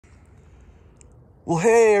Well,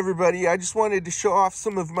 hey everybody, I just wanted to show off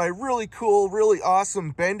some of my really cool, really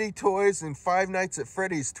awesome Bendy toys and Five Nights at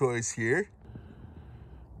Freddy's toys here.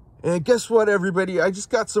 And guess what everybody, I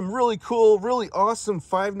just got some really cool, really awesome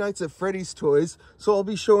Five Nights at Freddy's toys, so I'll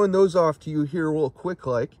be showing those off to you here real quick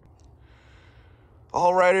like.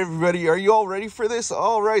 All right everybody, are you all ready for this?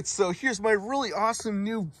 All right, so here's my really awesome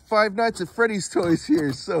new Five Nights at Freddy's toys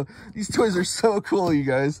here. So these toys are so cool, you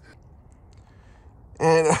guys.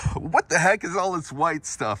 And what the heck is all this white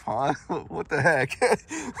stuff, huh? What the heck?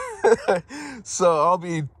 So I'll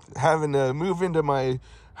be having to move into my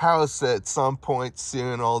house at some point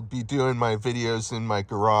soon. I'll be doing my videos in my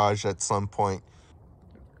garage at some point.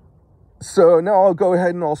 So now I'll go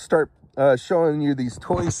ahead and I'll start showing you these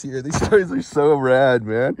toys here. These toys are so rad,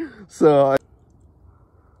 man. So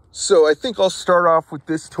I think I'll start off with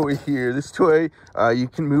this toy here. This toy, you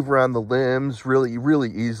can move around the limbs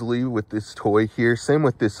really easily with this toy here. Same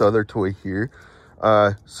with this other toy here.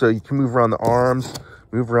 So you can move around the arms,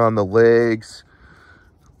 move around the legs.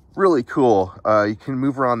 Really cool. You can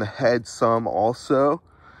move around the head some also.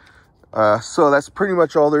 So that's pretty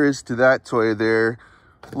much all there is to that toy there.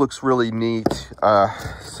 Looks really neat.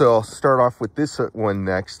 So I'll start off with this one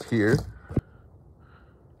next here.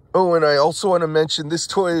 Oh, and I also want to mention this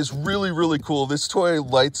toy is really cool. This toy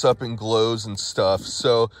lights up and glows and stuff.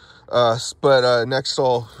 So, next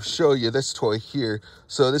I'll show you this toy here.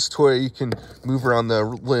 So this toy, you can move around the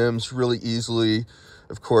limbs really easily.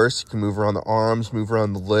 Of course, you can move around the arms, move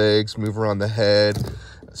around the legs, move around the head.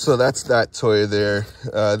 So that's that toy there.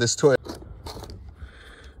 This toy,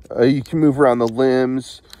 you can move around the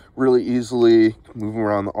limbs really easily, move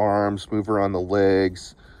around the arms, move around the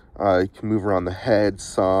legs. You can move around the head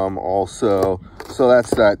some also. So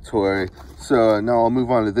that's that toy. So now I'll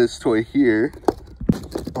move on to this toy here.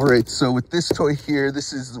 All right, so with this toy here,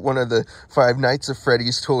 this is one of the Five Nights at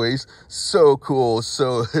Freddy's toys. So cool,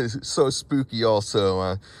 so spooky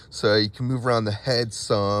also. So you can move around the head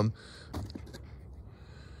some. You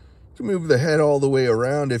can move the head all the way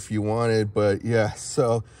around if you wanted, but yeah,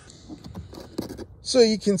 so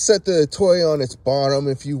you can set the toy on its bottom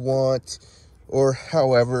if you want. Or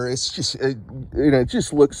however, it's just, it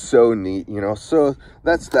just looks so neat, you know. So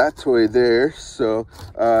that's that toy there. So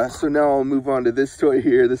now I'll move on to this toy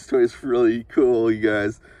here. This toy is really cool, you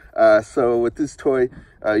guys. So with this toy,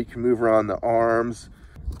 you can move around the arms.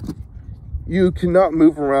 You cannot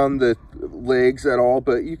move around the legs at all,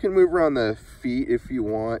 but you can move around the feet if you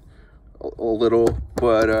want a little.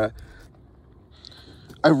 But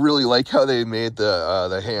I really like how they made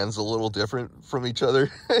the hands a little different from each other.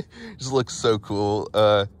 Just looks so cool.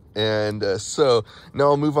 So now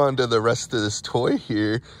I'll move on to the rest of this toy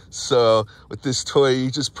here. So with this toy,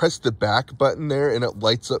 you just press the back button there and it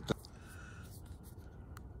lights up.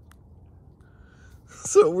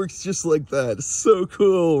 So it works just like that. It's so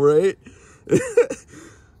cool, right?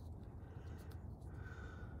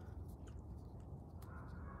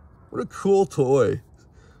 What a cool toy.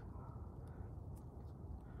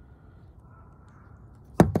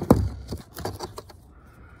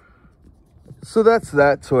 So that's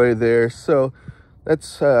that toy there. So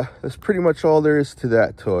that's pretty much all there is to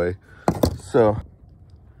that toy. So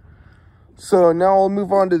now I'll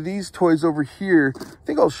move on to these toys over here. I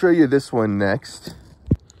think I'll show you this one next.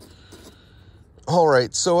 All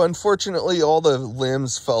right, so unfortunately all the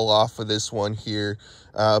limbs fell off of this one here.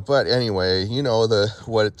 But anyway, you know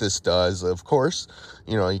what this does, of course.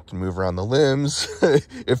 You know, you can move around the limbs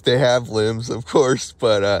if they have limbs, of course.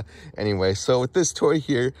 But anyway, so with this toy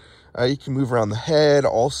here, you can move around the head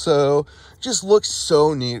also. Just looks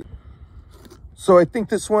so neat. So I think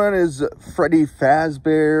this one is Freddy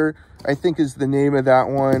Fazbear, I think is the name of that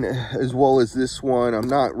one, as well as this one. I'm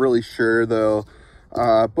not really sure though.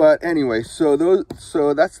 But anyway, so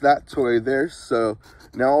that's that toy there. So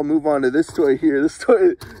now I'll move on to this toy here. This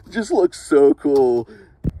toy just looks so cool.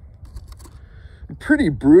 Pretty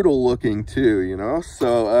brutal looking too, you know.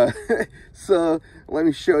 So so let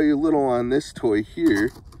me show you a little on this toy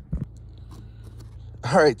here.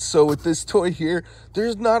 All right, so with this toy here,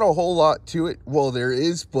 there's not a whole lot to it. Well, there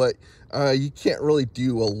is, but you can't really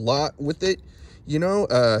do a lot with it, you know.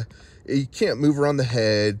 You can't move around the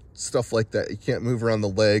head, stuff like that. You can't move around the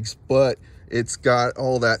legs, but it's got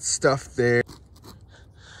all that stuff there.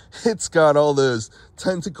 It's got all those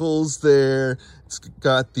tentacles there. It's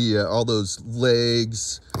got the all those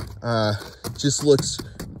legs. Just looks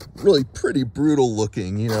really pretty brutal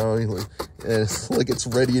looking, you know. And it's like it's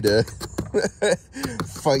ready to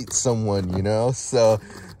fight someone, you know. So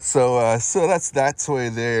that's that toy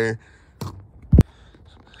there.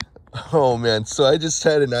 Oh man, so I just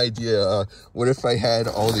had an idea. What if I had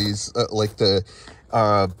all these like the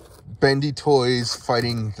Bendy toys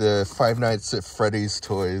fighting the Five Nights at Freddy's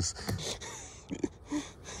toys.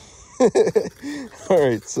 All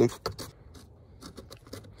right, so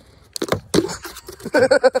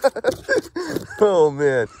oh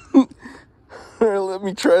man. All right, let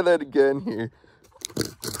me try that again here.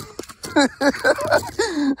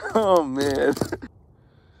 Oh man.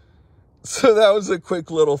 So that was a quick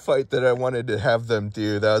little fight that I wanted to have them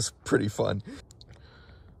do. That was pretty fun.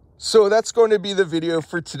 So that's going to be the video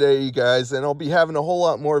for today, you guys, and I'll be having a whole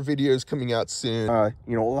lot more videos coming out soon.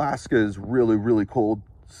 You know, Alaska is really, really cold,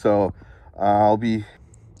 so I'll be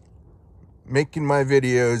making my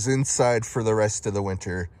videos inside for the rest of the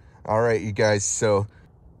winter. All right, you guys, so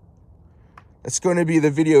that's going to be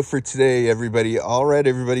the video for today, everybody. All right,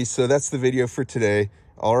 everybody, so that's the video for today.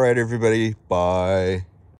 All right, everybody, bye.